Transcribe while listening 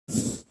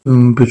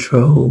Doom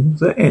Patrol,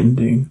 the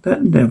ending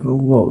that never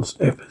was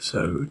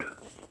episode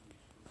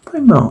by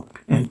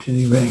Mark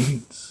Anthony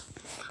Rains.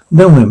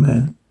 Nowhere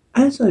Man,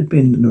 as I've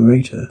been the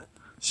narrator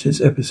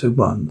since episode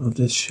 1 of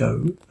this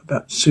show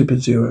about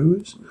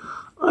superzeros,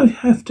 I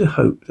have to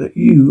hope that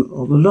you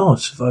are the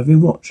last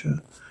surviving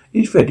watcher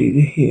is ready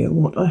to hear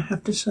what I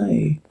have to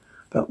say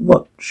about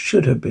what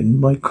should have been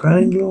my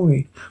crowning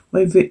glory,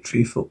 my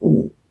victory for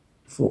all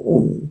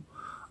for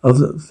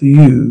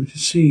you to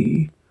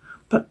see.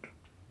 But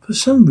for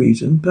some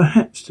reason,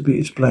 perhaps to be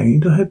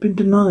explained, I have been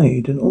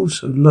denied and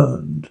also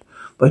learned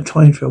by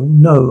time travel.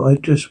 No, I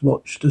just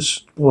watched the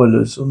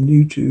spoilers on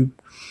YouTube.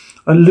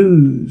 I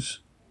lose.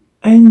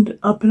 End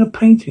up in a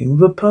painting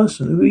with a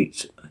person who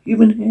eats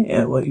human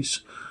hair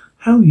waste.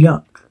 How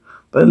yuck.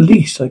 But at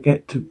least I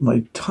get to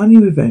my tiny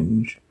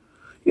revenge.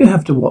 You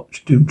have to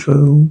watch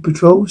Doom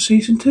Patrol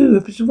Season 2,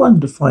 Episode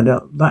 1 to find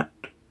out that.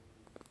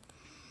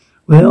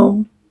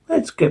 Well,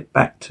 let's get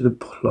back to the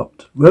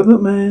plot.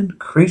 Robot Man,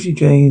 Crazy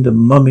Jane, the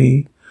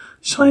Mummy,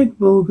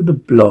 Cyborg and the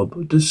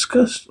Blob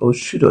discussed, or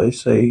should I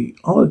say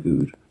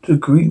argued, to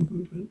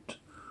agreement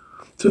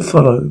to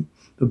follow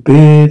the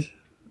Beard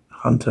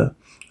Hunter,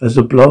 as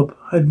the Blob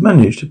had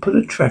managed to put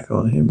a tracker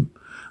on him.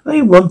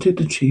 They wanted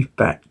the Chief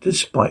back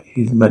despite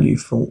his many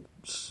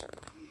faults.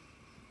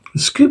 The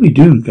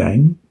Scooby-Doo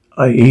gang,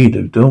 i.e.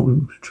 the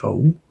Doom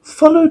Patrol,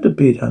 followed the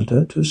Beard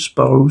Hunter to a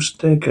spiral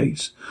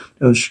staircase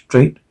that was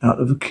straight out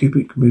of a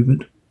cubic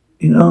movement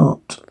in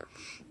art.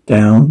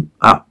 Down,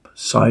 up,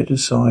 side to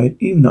side,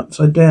 even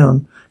upside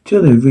down,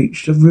 till they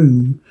reached a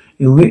room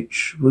in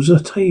which was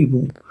a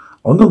table.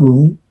 On the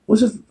wall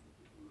was a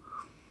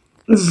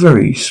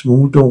very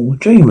small door.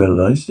 Jane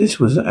realized this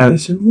was an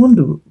Alice in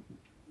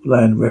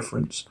Wonderland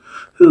reference.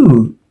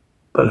 Who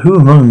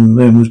among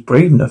them was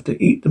brave enough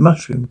to eat the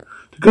mushroom?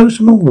 To go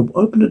small,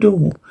 open the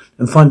door,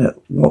 and find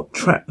out what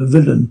trap the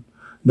villain,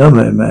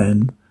 Nowhere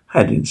Man,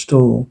 had in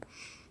store.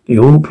 They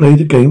all played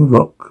a game of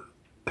rock,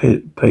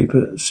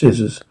 paper,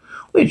 scissors,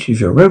 which, if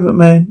you're a Robot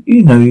Man,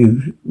 you know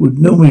you would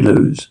normally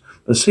lose.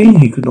 But seeing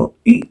he could not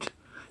eat,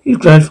 he's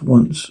glad for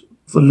once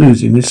for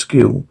losing his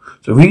skill.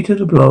 So Rita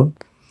the Blob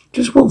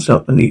just walks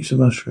up and eats a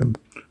mushroom.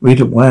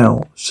 Rita,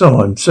 wow,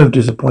 I'm so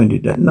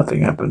disappointed that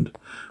nothing happened.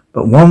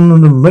 But not one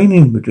of the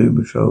remaining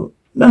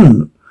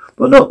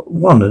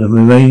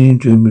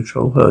Doom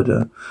Patrol heard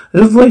her.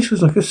 Her voice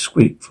was like a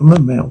squeak from a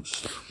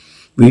mouse.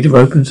 Rita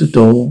opens the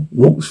door,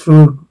 walks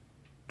through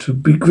to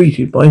be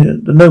greeted by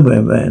the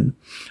Nowhere Man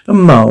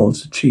and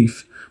Miles, the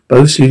Chief,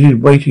 both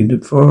seated waiting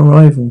for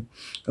arrival.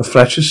 A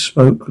flash of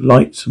smoke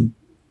lights and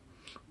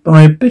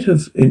by a bit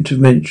of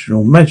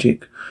interdimensional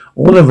magic,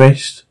 all the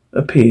rest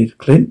appeared.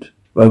 Clint,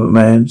 Robot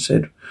Man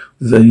said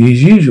with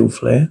his usual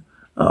flair,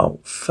 "Oh,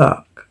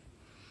 fuck."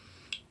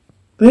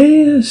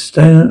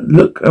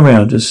 Look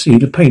around to see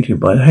the painting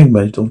by the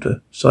Hangman's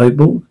Daughter.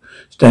 Cyborg,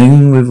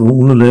 standing with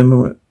all of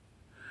them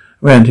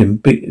around him,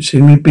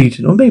 seemingly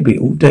beaten or maybe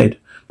all dead.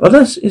 But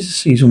that is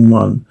season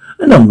 1,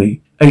 and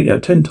only 8 out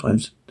of 10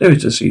 times there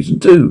is a season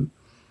 2.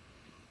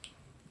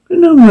 The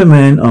Nowhere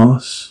Man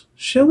asks,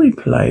 "Shall we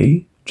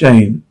play?"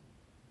 Jane,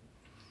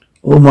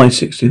 "All my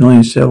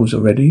 69 cells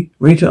are ready."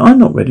 Rita, "I'm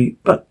not ready,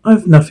 but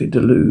I've nothing to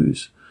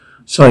lose."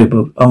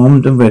 Cyborg,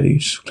 armed and ready.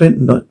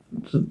 Clinton,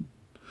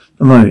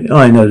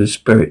 I know the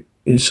spirit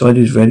inside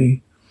is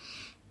ready.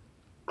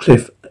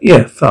 Cliff,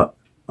 "Yeah, fuck,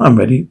 I'm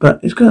ready, but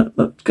it's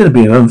gonna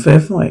be an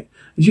unfair fight,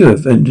 as you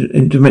have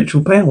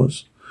interdimensional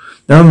powers."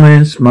 No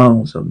Man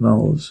smiles at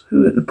Miles,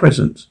 who at the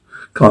present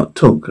can't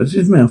talk as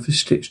his mouth is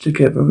stitched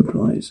together,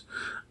 replies,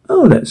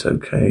 "Oh, that's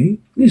okay.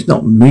 It's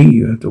not me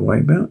you have to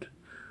worry about.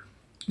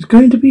 It's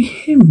going to be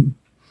him."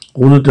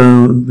 All the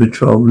Doom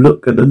Patrol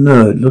look at the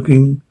nerd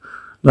looking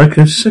like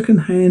a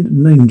second-hand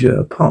ninja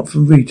apart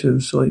from Rita and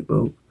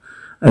Cyborg.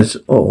 As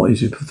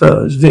he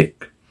prefers,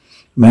 Vic.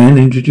 The man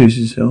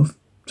introduces himself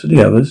to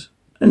the others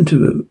and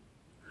to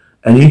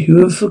any who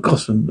have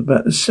forgotten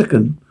about the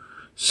second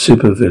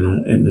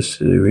supervillain in the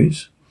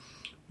series.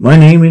 "My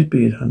name is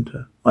Beard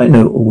Hunter. I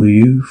know all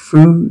you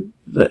through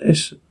the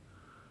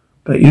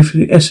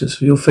essence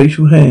of your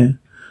facial hair.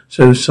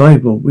 So,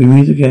 Cyborg, we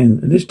meet again,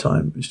 and this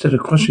time, instead of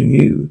crushing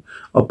you,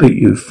 I'll beat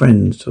you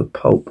friends to a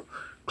pulp,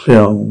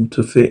 clear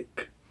to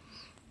Vic."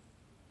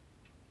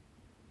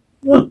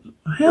 "What?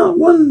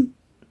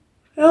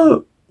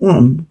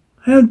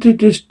 How did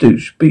this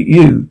douche beat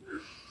you?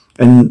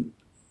 And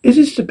is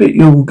this the bit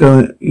you'll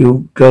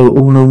go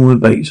all normal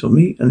debates on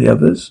me and the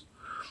others?"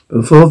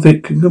 Before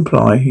Vic can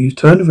comply, he's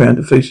turned around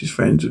to face his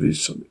friends with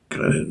his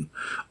clan,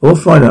 all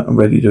fired up and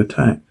ready to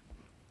attack.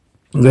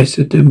 The rest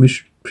of the Doom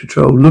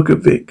Patrol look at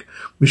Vic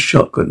with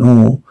shock and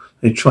awe.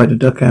 They try to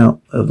duck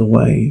out of the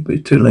way, but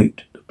it's too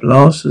late. The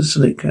blast of the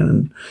snake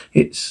cannon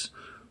hits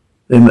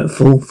them at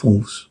full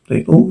force.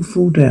 They all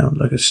fall down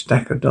like a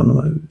stack of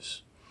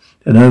dynamos.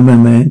 The Nowhere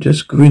Man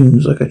just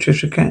grins like a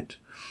Cheshire cat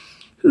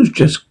who's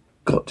just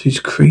got his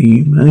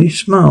cream, and he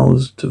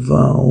smiles to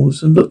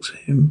Miles and looks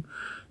at him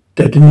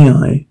dead in the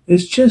eye.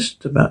 Is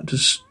just about to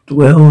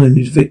dwell in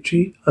his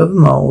victory over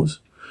Miles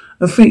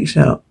and freaks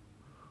out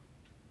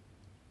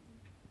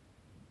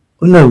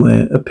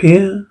nowhere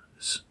appears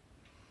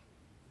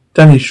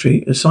Downing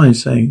Street, a sign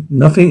saying,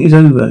 "Nothing is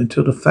over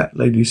until the fat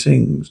lady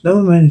sings."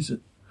 No man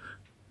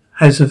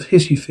has a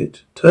hissy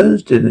fit,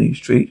 turns Downing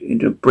Street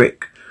into a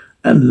brick,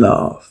 and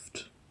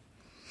laughed.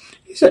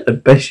 Is that the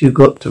best you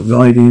got to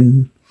ride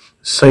in?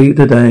 Save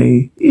the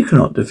day. You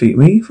cannot defeat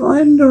me, for I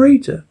am the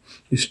narrator.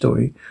 This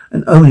story,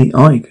 and only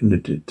I can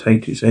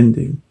dictate its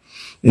ending.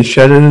 In the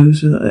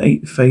shadows of an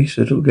 8-faced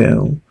little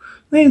girl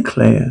named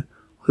Claire,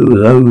 who,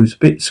 though was a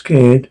bit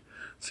scared,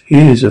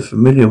 hears a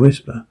familiar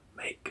whisper.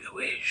 Make a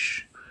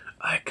wish.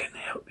 I can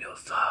help your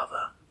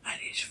father and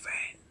his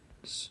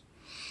friends.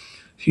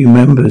 She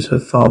remembers her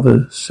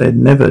father said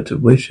never to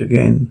wish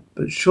again,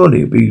 but surely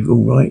it'd be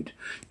all right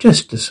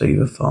just to save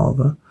her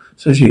father.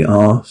 So she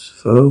asks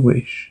for a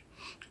wish.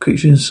 The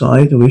creature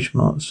inside the wish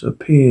master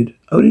appeared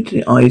only to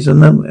the eyes of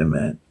the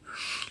man,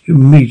 who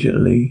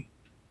immediately,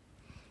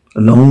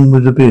 along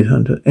with the beard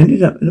hunter,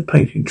 ended up in a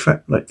painting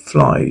trapped like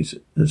flies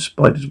in a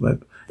spider's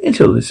web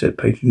until the said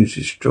painting was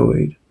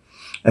destroyed.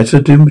 As for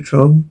Doom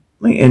Patrol,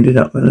 they ended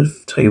up on a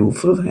table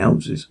full of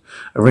houses,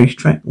 a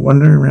racetrack,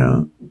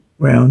 wandering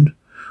round.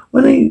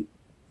 When they'd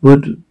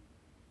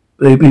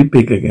be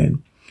big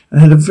again,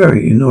 and had a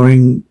very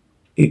ignoring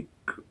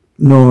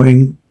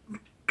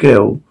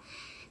girl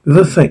with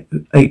a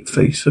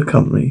 8-face for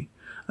company,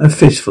 and a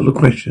fistful of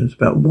questions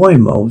about why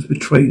Miles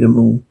betrayed them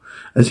all,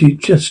 as he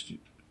just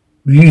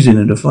using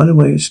her to find a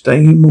way of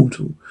staying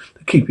immortal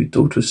to keep his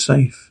daughter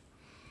safe.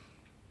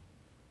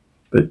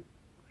 But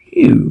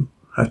you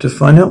have to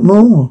find out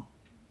more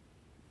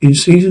in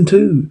season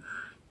 2.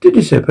 Did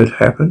this episode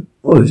happen,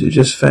 or is it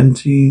just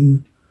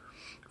fantasy?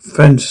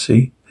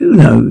 Who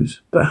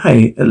knows? But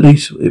hey, at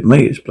least it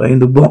may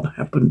explain what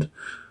happened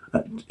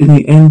in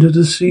the end of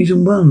the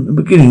season 1 and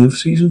beginning of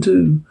season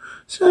 2.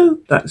 So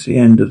that's the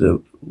end of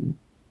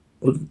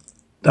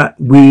that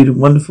weird and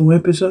wonderful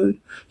episode.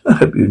 I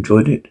hope you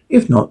enjoyed it.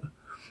 If not,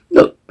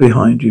 look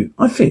behind you.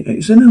 I think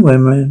it's a Nowhere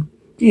Man.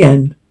 The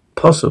end.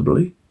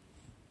 Possibly.